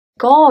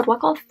god, why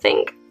can't I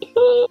think?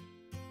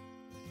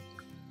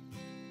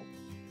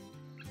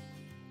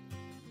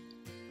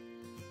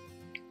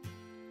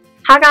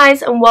 Hi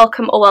guys, and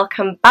welcome or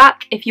welcome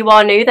back. If you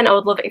are new, then I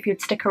would love it if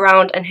you'd stick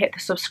around and hit the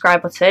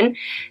subscribe button.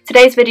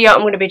 Today's video I'm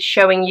going to be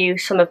showing you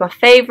some of my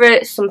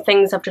favourites, some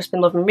things I've just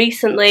been loving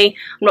recently.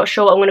 I'm not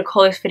sure what I'm going to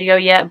call this video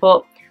yet,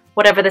 but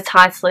whatever the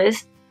title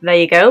is, there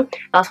you go,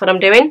 that's what I'm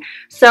doing.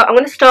 So I'm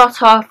going to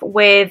start off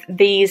with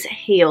these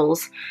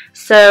heels.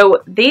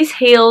 So these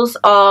heels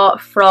are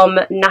from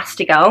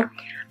Nasty Gal,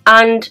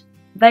 and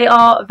they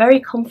are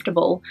very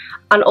comfortable,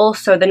 and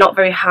also they're not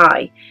very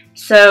high.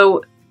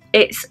 So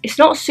it's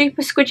not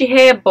super squidgy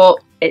here, but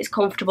it's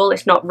comfortable,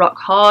 it's not rock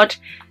hard.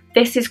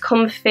 This is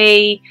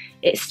comfy,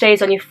 it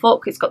stays on your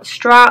foot, it's got the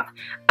strap,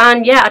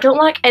 and yeah, I don't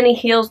like any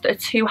heels that are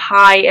too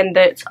high and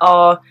that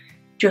are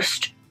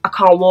just, I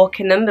can't walk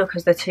in them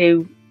because they're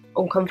too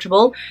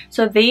uncomfortable.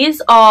 So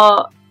these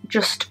are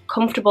just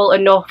comfortable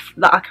enough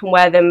that I can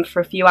wear them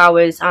for a few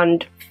hours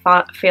and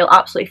feel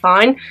absolutely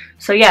fine.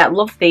 So yeah,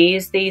 love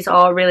these. These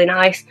are really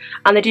nice,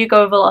 and they do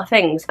go with a lot of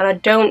things, and I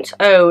don't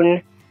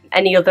own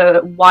any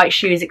other white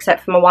shoes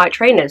except for my white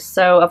trainers.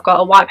 So I've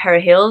got a white pair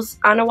of heels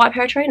and a white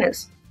pair of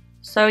trainers.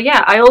 So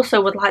yeah, I also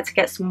would like to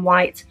get some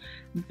white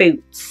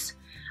boots.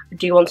 I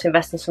do want to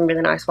invest in some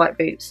really nice white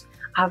boots.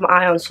 I have my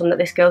eye on some that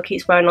this girl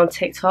keeps wearing on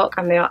TikTok,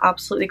 and they are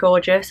absolutely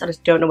gorgeous. I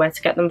just don't know where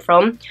to get them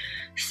from.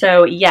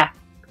 So yeah,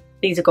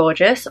 these are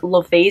gorgeous.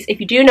 Love these. If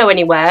you do know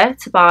anywhere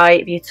to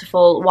buy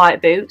beautiful white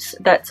boots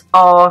that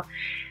are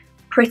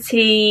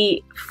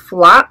pretty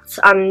flat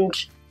and,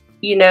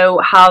 you know,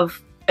 have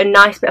a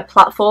nice bit of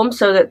platform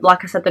so that,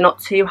 like I said, they're not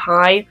too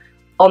high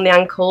on the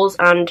ankles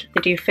and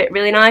they do fit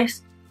really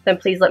nice, then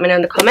please let me know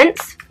in the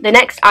comments. The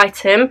next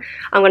item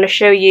I'm going to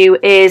show you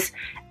is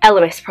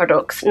Elemis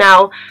products.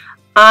 Now,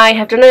 I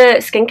have done a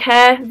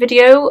skincare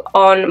video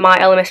on my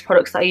Elemis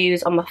products that I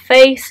use on my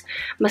face.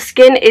 My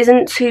skin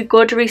isn't too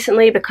good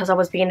recently because I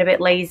was being a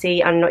bit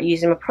lazy and not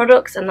using my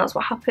products, and that's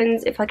what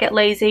happens if I get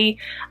lazy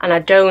and I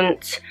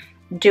don't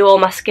do all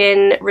my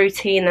skin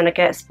routine, then I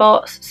get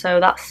spots,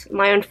 so that's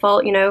my own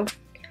fault, you know.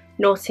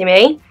 Naughty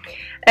me.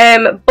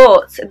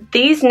 But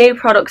these new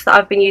products that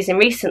I've been using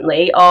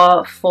recently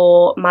are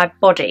for my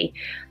body.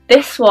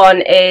 This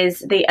one is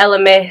the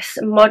Elemis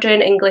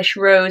Modern English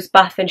Rose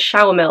Bath and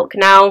Shower Milk.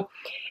 Now,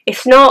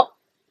 it's not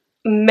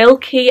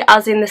milky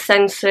as in the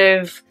sense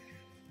of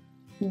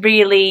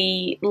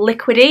really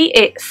liquidy.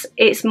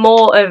 It's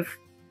more of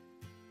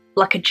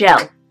like a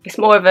gel. It's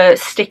more of a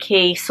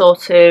sticky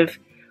sort of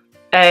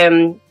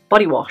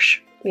body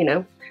wash, you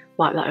know.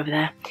 Wipe that over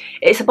there.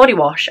 It's a body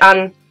wash,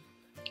 and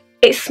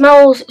it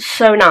smells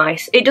so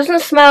nice. It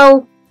doesn't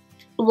smell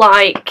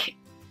like,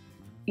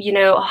 you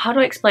know, how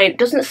do I explain? It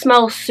doesn't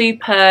smell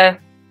super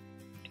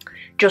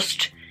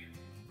just,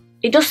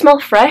 it does smell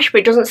fresh,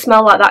 but it doesn't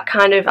smell like that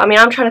kind of, I mean,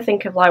 I'm trying to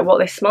think of like what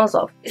this smells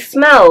of. It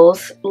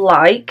smells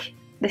like,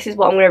 this is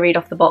what I'm going to read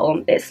off the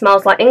bottle. It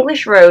smells like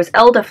English rose,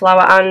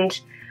 elderflower, and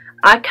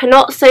I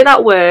cannot say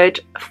that word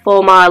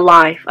for my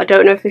life. I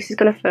don't know if this is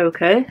going to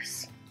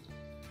focus.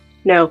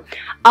 No,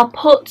 I'll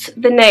put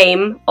the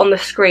name on the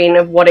screen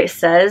of what it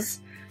says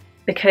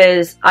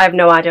because I have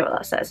no idea what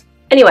that says.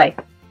 Anyway,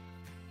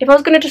 if I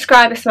was going to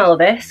describe the smell of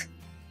this,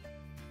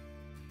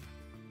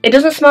 it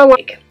doesn't smell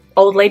like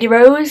old lady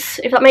rose,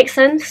 if that makes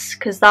sense,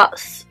 because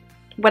that's,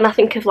 when I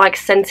think of like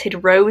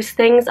scented rose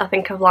things, I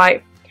think of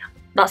like,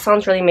 that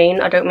sounds really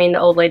mean, I don't mean that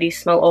old ladies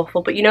smell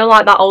awful, but you know,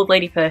 like that old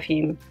lady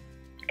perfume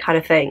kind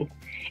of thing.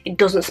 It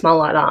doesn't smell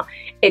like that.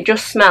 It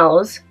just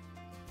smells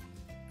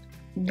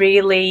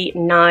really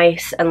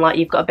nice, and like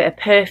you've got a bit of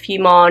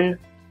perfume on,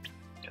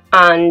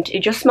 and it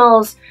just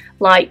smells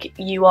like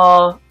you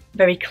are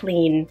very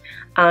clean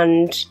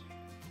and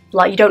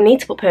like you don't need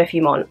to put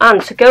perfume on.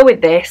 And to go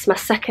with this, my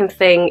second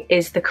thing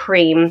is the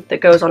cream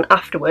that goes on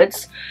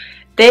afterwards.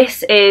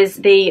 This is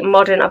the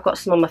Modern, I've got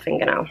some on my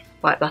finger now,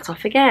 wipe that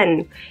off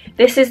again.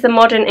 This is the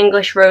Modern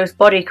English Rose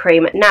Body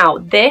Cream. Now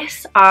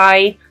this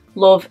I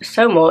love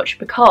so much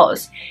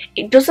because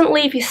it doesn't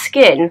leave your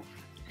skin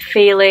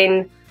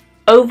feeling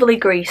overly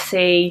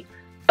greasy,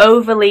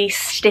 overly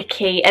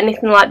sticky,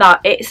 anything like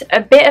that. It's a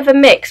bit of a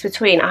mix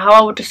between, how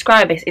I would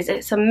describe this is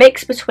it's a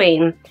mix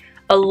between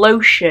a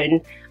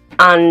lotion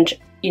and,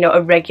 you know,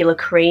 a regular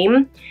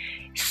cream.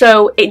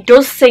 So it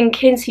does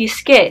sink into your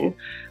skin,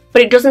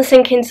 but it doesn't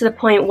sink into the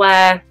point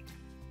where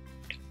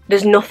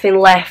there's nothing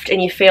left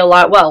and you feel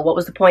like, well, what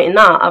was the point in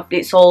that?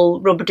 It's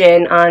all rubbed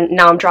in and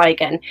now I'm dry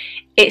again.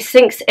 It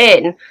sinks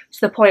in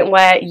to the point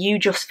where you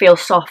just feel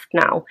soft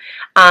now,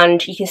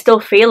 and you can still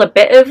feel a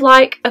bit of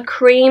like a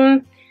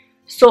cream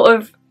sort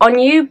of on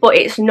you, but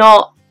it's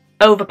not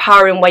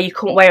overpowering where you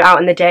couldn't wear it out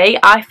in the day.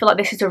 I feel like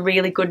this is a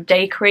really good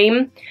day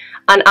cream,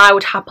 and I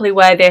would happily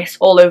wear this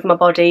all over my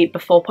body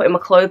before putting my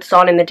clothes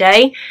on in the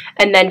day,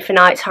 and then for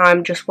night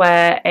time just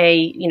wear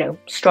a, you know,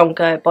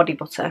 stronger body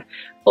butter.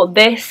 But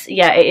this,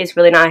 yeah, it is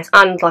really nice,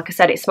 and like I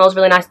said, it smells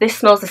really nice. This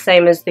smells the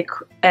same as the,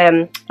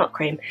 not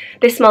cream,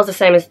 this smells the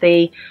same as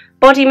the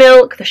body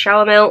milk, the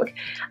shower milk,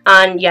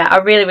 and yeah, I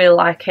really, really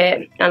like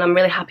it, and I'm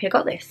really happy I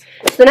got this.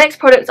 So the next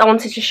product I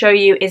wanted to show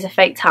you is a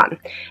fake tan.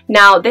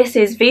 Now this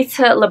is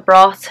Vita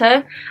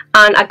Liberata,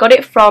 and I got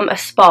it from a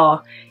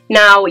spa.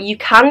 Now you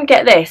can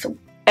get this,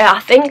 I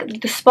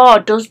think the spa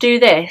does do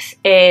this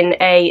in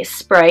a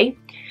spray,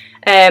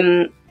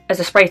 as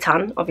a spray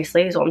tan,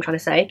 obviously, is what I'm trying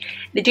to say.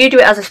 They do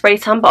it as a spray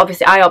tan, but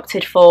obviously I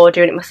opted for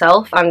doing it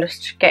myself. I'm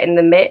just getting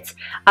the mitt,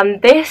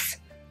 and this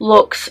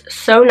looks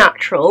so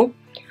natural,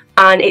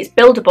 and it's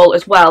buildable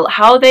as well.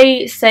 How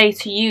they say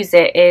to use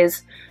it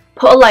is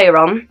put a layer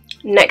on,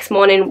 next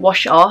morning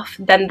wash it off,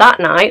 then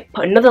that night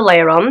put another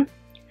layer on,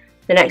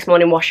 the next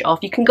morning wash it off.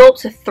 You can go up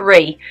to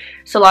 3,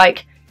 so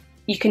like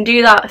you can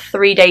do that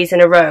 3 days in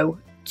a row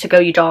to go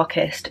your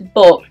darkest.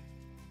 But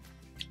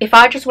if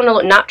I just want to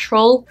look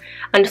natural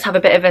and just have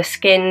a bit of a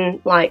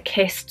skin like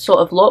kissed sort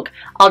of look,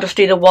 I'll just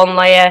do the 1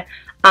 layer,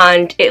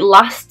 and it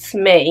lasts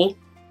me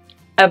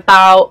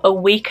about a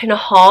week and a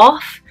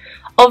half.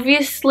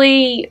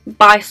 Obviously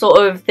by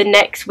sort of the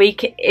next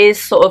week it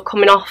is sort of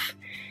coming off,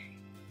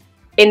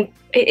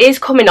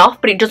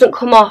 but it doesn't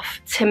come off,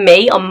 to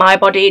me, on my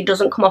body, it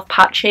doesn't come off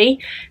patchy.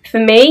 For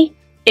me,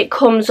 it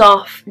comes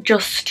off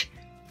just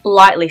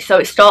lightly, so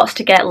it starts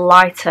to get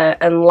lighter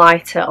and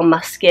lighter on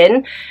my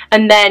skin,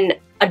 and then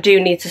I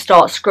do need to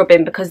start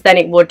scrubbing, because then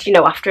it would, you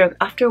know, after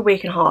a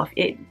week and a half,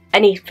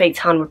 any fake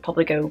tan would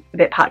probably go a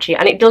bit patchy.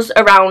 And it does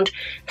around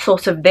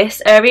sort of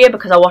this area,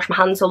 because I wash my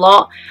hands a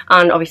lot,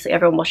 and obviously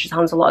everyone washes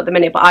hands a lot at the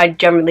minute, but I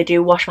generally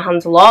do wash my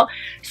hands a lot,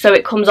 so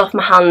it comes off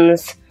my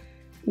hands,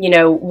 you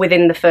know,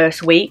 within the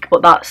first week,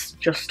 but that's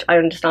just, I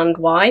understand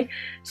why.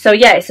 So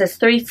yeah, it says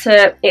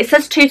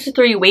 2 to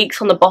 3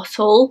 weeks on the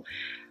bottle.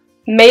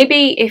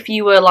 Maybe if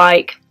you were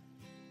like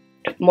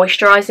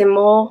moisturising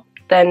more,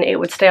 then it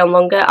would stay on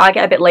longer. I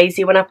get a bit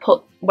lazy when I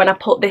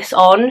put this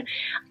on,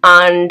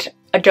 and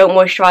I don't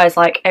moisturise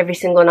like every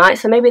single night,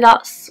 so maybe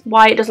that's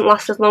why it doesn't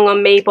last as long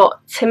on me.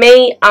 But to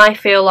me, I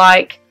feel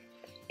like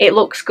it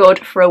looks good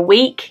for a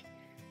week,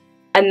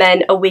 and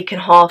then a week and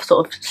a half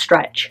sort of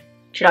stretch.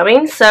 Do you know what I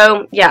mean?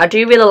 So yeah, I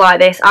do really like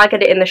this. I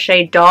get it in the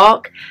shade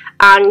dark,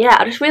 and yeah,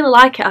 I just really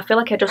like it. I feel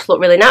like I just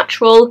look really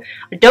natural.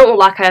 I don't look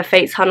like I have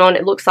fake tan on.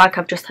 It looks like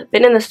I've just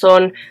been in the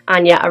sun,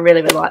 and yeah, I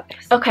really, really like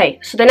this. Okay,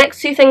 so the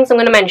next 2 things I'm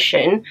going to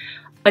mention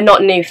are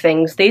not new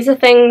things. These are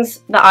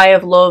things that I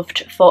have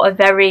loved for a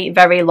very,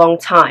 very long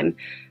time.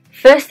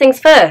 First things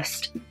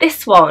first,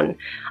 this one.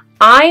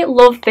 I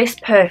love this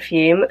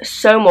perfume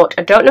so much.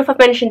 I don't know if I've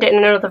mentioned it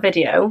in another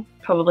video,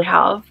 probably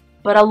have,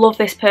 but I love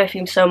this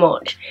perfume so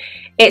much.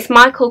 It's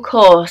Michael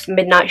Kors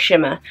Midnight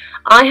Shimmer.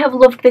 I have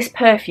loved this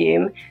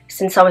perfume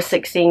since I was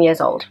 16 years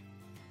old.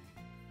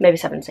 Maybe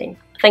 17.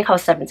 I think I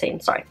was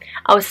 17, sorry.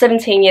 I was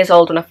 17 years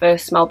old when I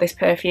first smelled this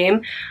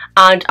perfume,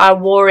 and I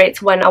wore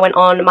it when I went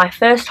on my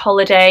first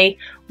holiday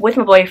with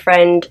my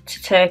boyfriend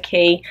to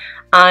Turkey,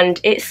 and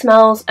it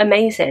smells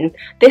amazing.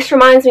 This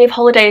reminds me of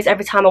holidays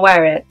every time I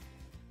wear it.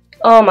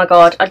 Oh my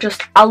god,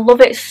 I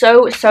love it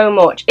so, so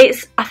much.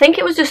 I think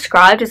it was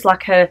described as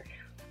like a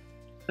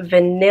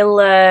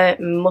vanilla,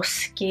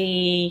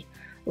 musky,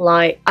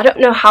 like, I don't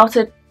know how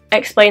to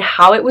explain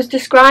how it was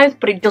described,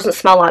 but it doesn't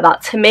smell like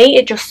that. To me,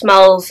 it just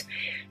smells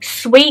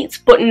sweet,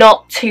 but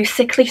not too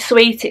sickly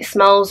sweet. It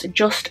smells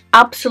just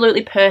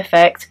absolutely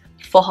perfect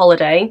for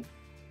holiday.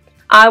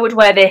 I would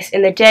wear this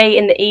in the day,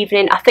 in the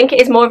evening. I think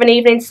it is more of an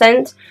evening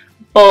scent,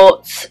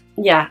 but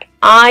yeah,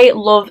 I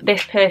love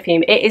this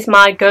perfume. It is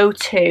my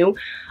go-to.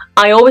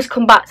 I always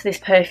come back to this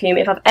perfume.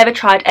 If I've ever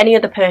tried any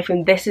other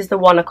perfume, this is the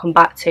one I come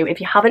back to. If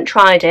you haven't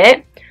tried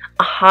it,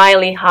 I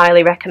highly,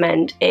 highly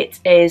recommend. It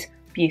is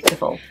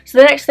beautiful. So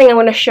the next thing I'm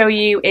going to show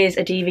you is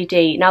a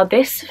DVD. Now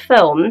this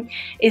film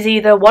is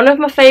either one of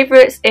my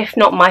favourites, if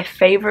not my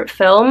favourite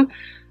film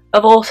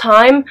of all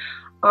time.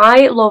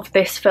 I love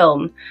this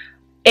film.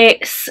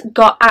 It's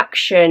got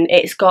action,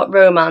 it's got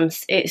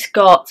romance, it's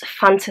got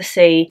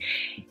fantasy.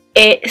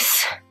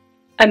 It's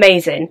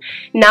amazing.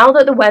 Now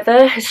that the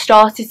weather has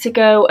started to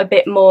go a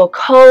bit more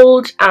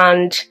cold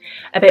and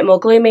a bit more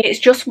gloomy, it's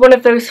just one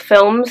of those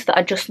films that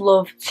I just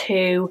love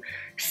to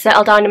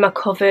settle down in my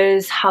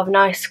covers, have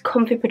nice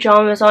comfy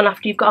pyjamas on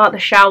after you've got out of the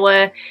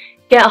shower,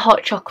 get a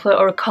hot chocolate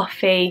or a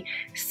coffee,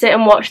 sit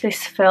and watch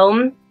this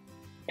film.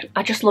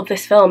 I just love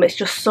this film. It's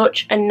just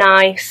such a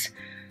nice,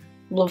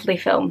 lovely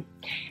film,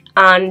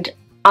 and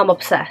I'm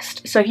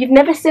obsessed. So if you've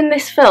never seen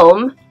this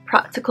film,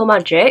 Practical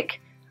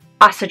Magic,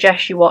 I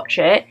suggest you watch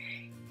it.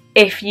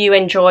 If you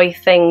enjoy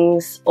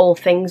things, all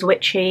things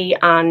witchy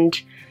and,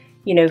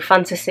 you know,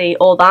 fantasy,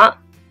 all that,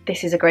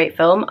 this is a great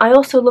film. I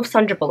also love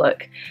Sandra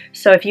Bullock,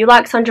 so if you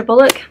like Sandra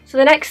Bullock. So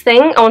the next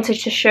thing I wanted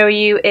to show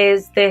you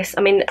is this.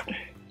 I mean,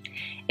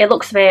 it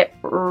looks a bit,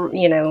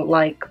 you know,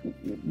 like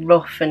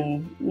rough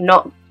and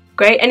not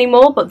great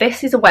anymore, but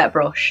this is a wet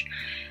brush.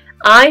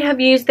 I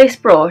have used this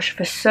brush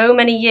for so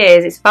many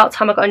years. It's about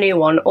time I got a new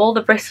one. All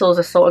the bristles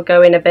are sort of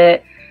going a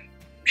bit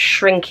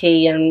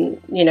shrinky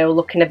and, you know,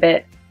 looking a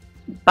bit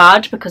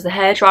bad because the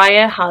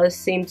hairdryer has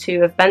seemed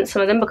to have bent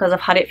some of them because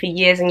I've had it for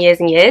years and years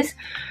and years.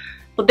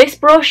 But this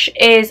brush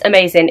is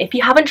amazing. If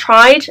you haven't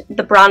tried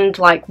the brand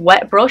like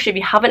Wet Brush, if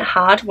you haven't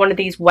had one of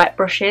these wet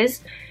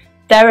brushes,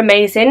 they're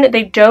amazing.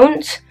 They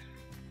don't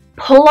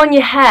pull on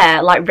your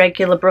hair like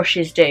regular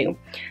brushes do.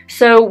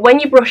 So when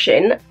you're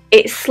brushing,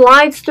 it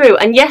slides through,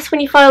 and yes, when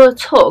you file a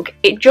tug,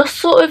 it just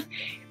sort of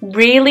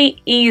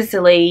really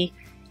easily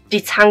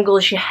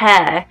detangles your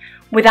hair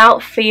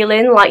without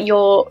feeling like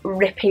you're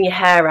ripping your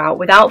hair out,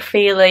 without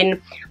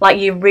feeling like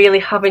you're really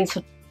having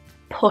to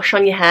push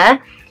on your hair.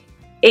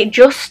 It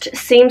just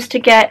seems to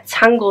get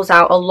tangles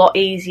out a lot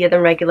easier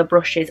than regular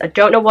brushes. I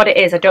don't know what it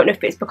is. I don't know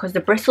if it's because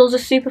the bristles are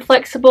super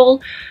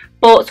flexible,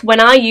 but when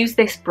I use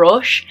this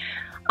brush,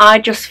 I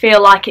just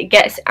feel like it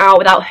gets out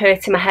without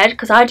hurting my head,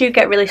 because I do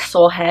get really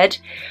sore head.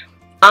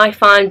 I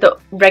find that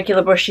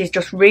regular brushes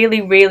just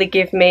really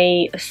give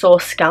me a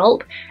sore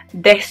scalp.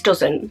 This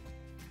doesn't.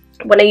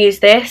 When I use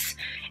this,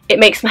 it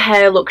makes my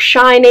hair look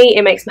shiny,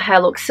 it makes my hair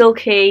look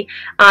silky,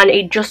 and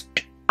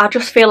I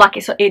just feel like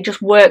it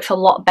just works a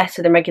lot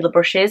better than regular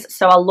brushes.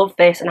 So I love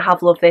this, and I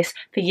have loved this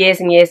for years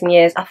and years and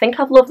years. I think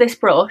I've loved this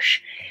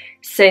brush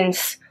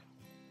since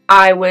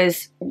I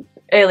was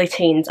early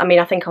teens. I mean,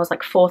 I think I was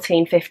like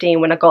 14,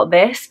 15 when I got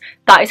this.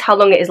 That is how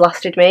long it has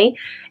lasted me.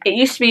 It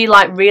used to be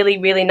like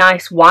really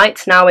nice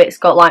white. Now it's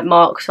got like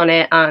marks on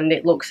it and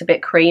it looks a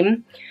bit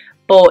cream.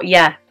 But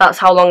yeah, that's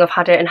how long I've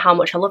had it and how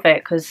much I love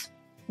it, because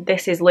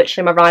this is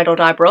literally my ride or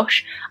die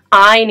brush.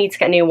 I need to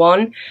get a new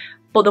one.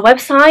 But the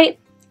website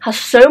has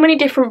so many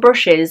different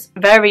brushes,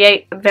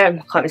 variations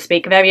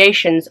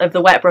of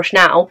the wet brush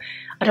now.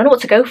 I don't know what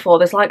to go for.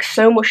 There's like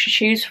so much to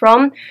choose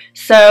from.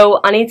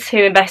 So I need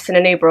to invest in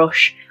a new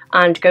brush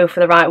and go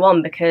for the right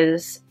one,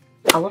 because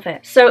I love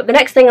it. So the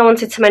next thing I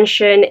wanted to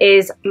mention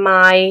is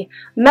my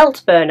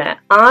melt burner.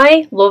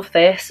 I love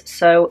this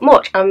so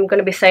much. I'm going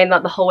to be saying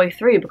that the whole way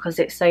through, because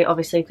it's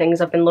obviously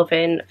things I've been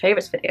loving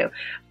favourites video.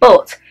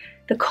 But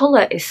the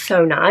colour is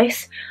so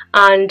nice,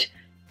 and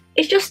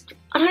it's just,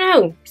 I don't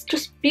know, it's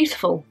just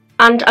beautiful.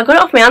 And I got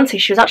it off my auntie.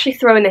 She was actually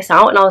throwing this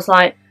out, and I was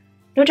like,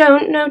 no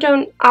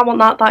don't, I want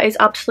that, that is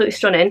absolutely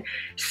stunning.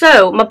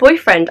 So my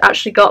boyfriend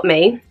actually got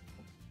me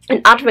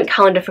an advent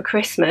calendar for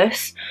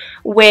Christmas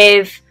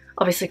with,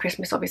 obviously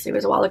Christmas obviously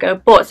was a while ago,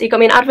 but he got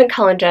me an advent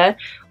calendar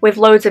with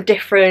loads of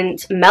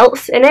different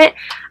melts in it,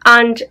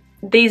 and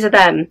these are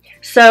them.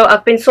 So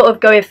I've been sort of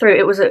going through,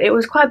 it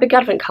was quite a big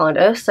advent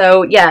calendar.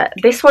 So yeah,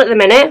 this one at the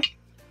minute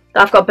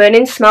that I've got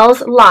burning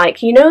smells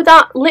like, you know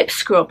that lip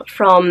scrub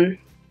from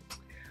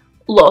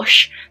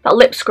Lush, that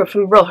lip scrub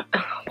from Rush,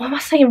 what am I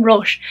saying,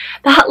 Rush?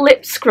 That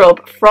lip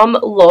scrub from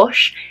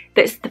Lush,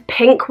 that's the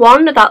pink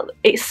one, that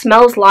it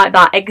smells like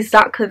that,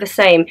 exactly the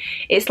same.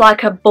 It's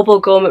like a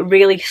bubblegum,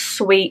 really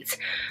sweet,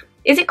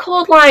 is it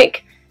called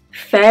like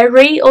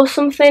fairy or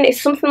something?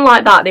 It's something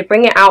like that. They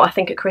bring it out I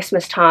think at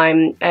Christmas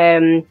time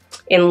in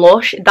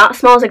Lush. That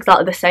smells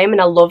exactly the same,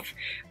 and I love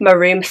my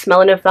room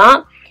smelling of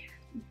that.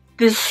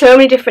 There's so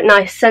many different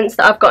nice scents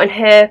that I've got in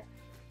here.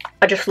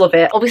 I just love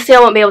it. Obviously I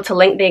won't be able to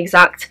link the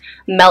exact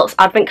melts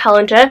advent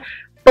calendar,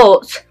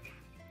 but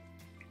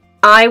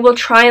I will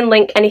try and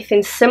link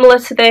anything similar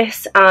to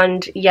this.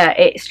 And yeah,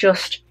 it's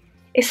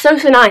so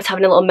nice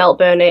having a little melt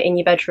burner in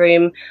your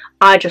bedroom.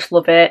 I just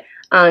love it,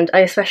 and I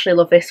especially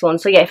love this one.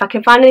 So yeah, if I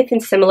can find anything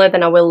similar,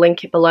 then I will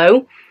link it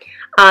below.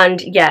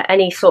 And yeah,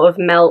 any sort of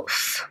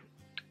melts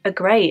are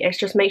great. It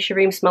just makes your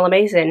room smell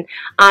amazing.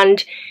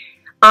 And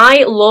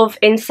I love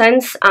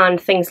incense and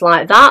things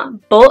like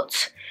that,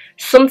 but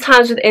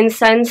sometimes with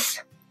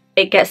incense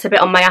it gets a bit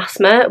on my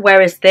asthma,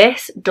 whereas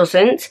this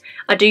doesn't.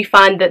 I do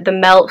find that the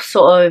melt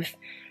sort of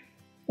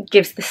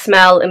gives the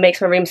smell and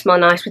makes my room smell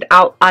nice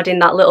without adding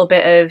that little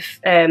bit of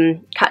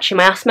catching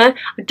my asthma.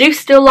 I do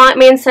still like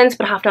my incense,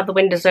 but I have to have the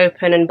windows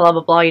open and blah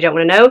blah blah, you don't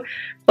want to know.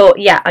 But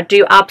yeah, I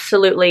do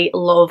absolutely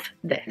love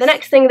this. The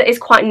next thing that is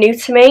quite new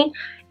to me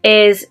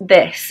is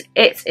this.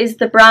 It is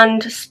the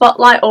brand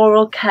Spotlight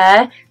Oral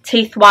Care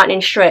Teeth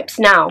Whitening Strips.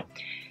 Now,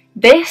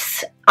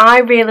 this I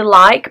really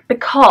like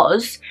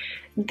because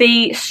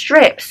the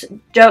strips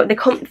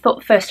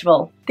first of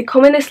all, they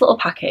come in this little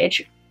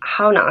package.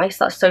 How nice,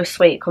 that's so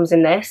sweet. It comes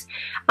in this,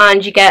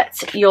 and you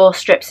get your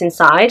strips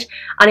inside,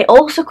 and it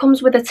also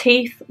comes with a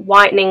teeth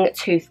whitening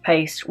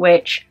toothpaste,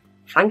 which,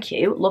 thank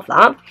you, love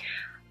that.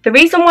 The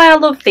reason why I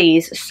love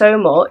these so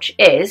much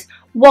is,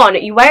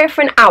 one, you wear it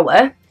for an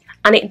hour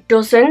and it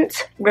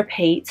doesn't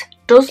repeat,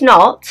 does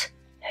not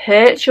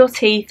hurt your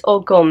teeth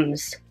or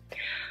gums.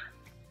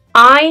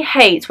 I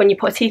hate when you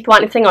put a teeth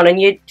whitening thing on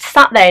and you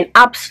sat there in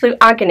absolute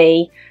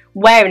agony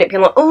wearing it,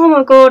 being like, oh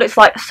my god, it's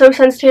like so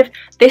sensitive.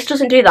 This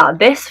doesn't do that.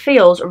 This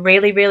feels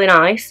really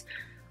nice,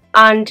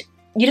 and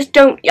you just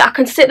don't, I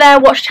can sit there,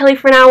 watch telly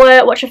for an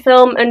hour, watch a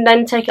film, and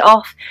then take it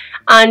off,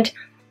 and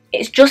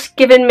it's just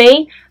given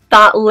me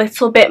that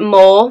little bit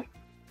more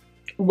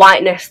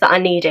whiteness that I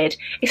needed.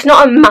 It's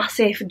not a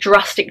massive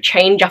drastic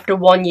change after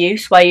one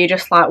use where you're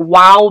just like,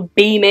 wow,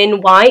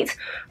 beaming white,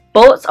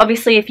 but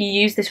obviously if you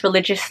use this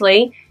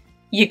religiously,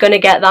 you're gonna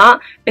get that,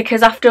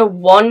 because after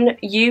one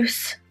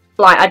use,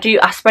 like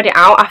I spread it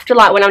out after,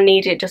 like when I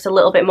needed just a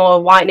little bit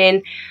more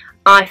whitening,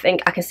 I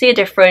think I can see a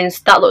difference.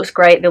 That looks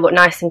great. They look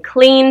nice and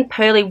clean,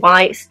 pearly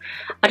whites.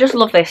 I just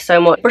love this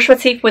so much. Brush my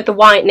teeth with the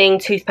whitening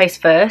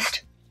toothpaste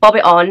first, bob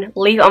it on,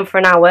 leave it on for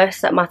an hour,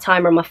 set my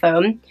timer on my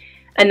phone,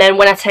 and then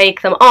when I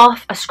take them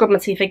off, I scrub my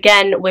teeth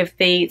again with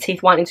the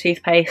teeth whitening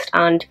toothpaste,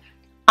 and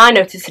I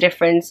noticed a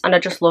difference, and I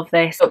just love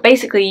this. But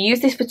basically, you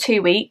use this for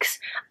 2 weeks,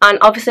 and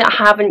obviously I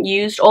haven't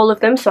used all of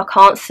them, so I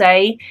can't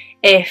say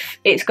if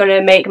it's going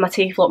to make my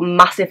teeth look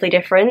massively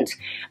different.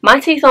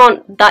 My teeth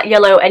aren't that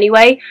yellow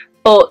anyway,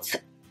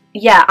 but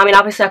yeah, I mean,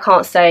 obviously I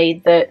can't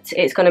say that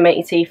it's going to make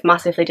your teeth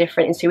massively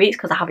different in 2 weeks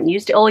because I haven't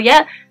used it all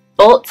yet,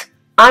 but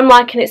I'm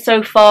liking it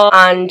so far,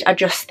 and I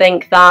just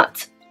think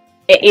that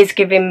it is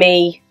giving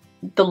me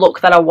the look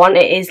that I want.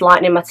 It is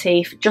lightening my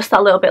teeth just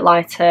that little bit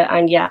lighter,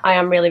 and yeah, I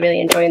am really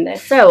enjoying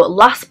this. So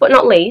last but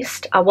not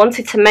least, I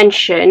wanted to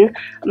mention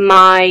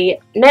my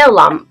nail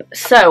lamp.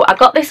 So I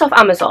got this off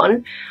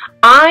Amazon.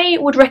 I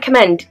would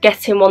recommend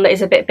getting one that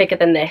is a bit bigger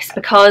than this,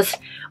 because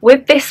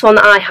with this one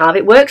that I have,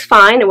 it works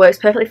fine, it works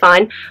perfectly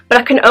fine, but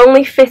I can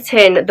only fit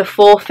in the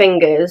 4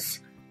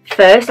 fingers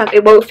first. Like,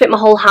 it won't fit my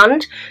whole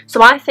hand,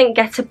 so I think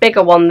get a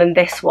bigger one than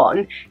this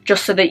one,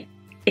 just so that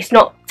it's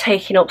not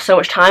taking up so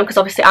much time, because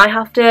obviously I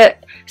have to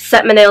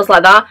set my nails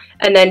like that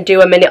and then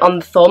do a minute on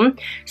the thumb.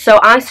 So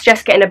I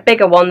suggest getting a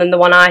bigger one than the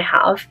one I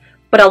have,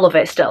 but I love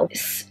it still.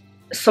 It's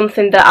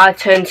something that I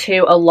turn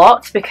to a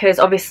lot, because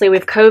obviously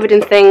with COVID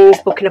and things,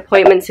 booking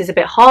appointments is a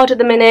bit hard at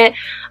the minute,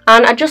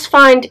 and I just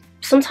find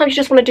sometimes you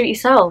just want to do it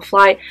yourself.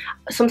 Like,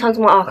 sometimes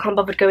I'm like, oh, I can't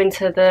bother going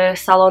to the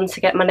salon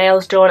to get my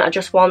nails done. I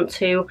just want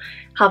to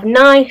have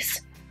nice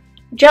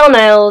gel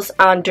nails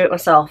and do it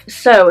myself.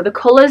 So the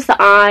colours that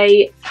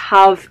I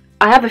have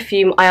a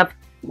few, I have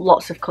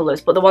lots of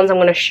colours, but the ones I'm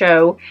going to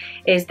show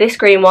is this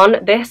green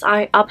one. This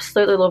I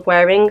absolutely love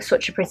wearing,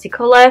 such a pretty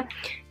colour.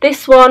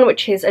 This one,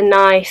 which is a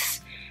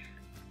nice,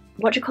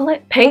 what do you call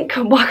it? Pink?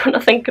 Why can't I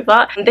think of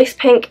that? And this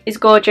pink is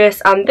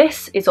gorgeous, and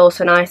this is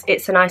also nice.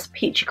 It's a nice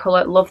peachy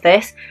colour, love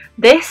this.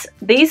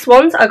 These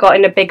ones I got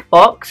in a big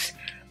box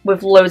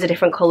with loads of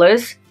different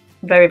colours.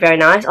 Very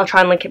nice. I'll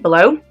try and link it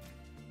below.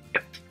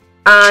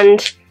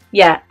 And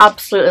yeah,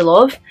 absolutely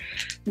love.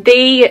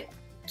 The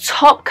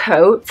top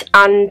coat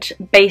and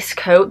base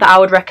coat that I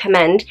would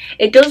recommend,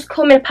 it does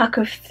come in a pack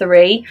of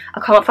 3. I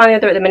can't find the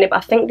other at the minute, but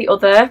I think the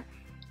other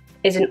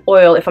is an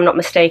oil if I'm not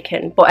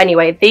mistaken. But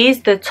anyway,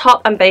 the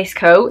top and base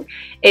coat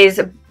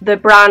is the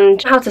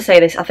brand, how to say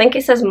this, I think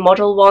it says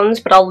Model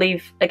Ones, but I'll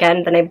leave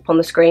again the name up on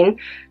the screen.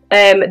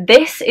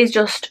 This is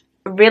just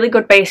a really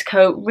good base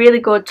coat, really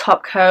good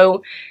top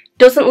coat.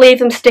 Doesn't leave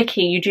them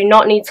sticky. You do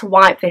not need to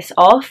wipe this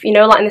off. You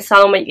know, like in the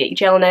salon when you get your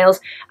gel nails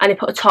and they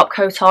put a top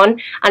coat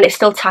on and it's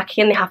still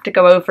tacky and they have to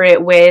go over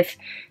it with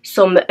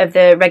some of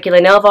the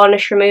regular nail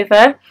varnish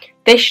remover.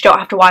 This you don't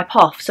have to wipe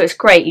off, so it's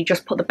great. You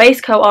just put the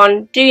base coat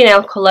on, do your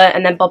nail colour,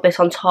 and then bob this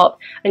on top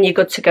and you're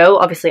good to go,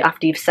 obviously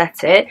after you've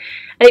set it.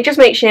 And it just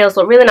makes your nails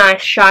look really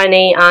nice,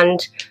 shiny,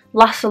 and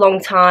lasts a long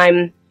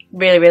time.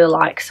 Really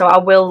like. So I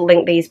will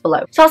link these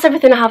below. So that's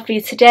everything I have for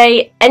you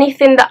today.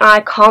 Anything that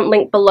I can't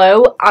link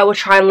below, I will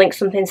try and link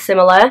something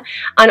similar.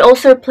 And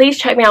also please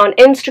check me out on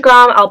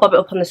Instagram. I'll bob it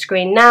up on the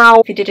screen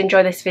now. If you did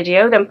enjoy this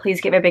video, then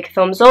please give it a big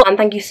thumbs up, and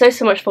thank you so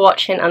much for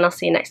watching, and I'll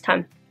see you next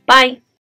time. Bye.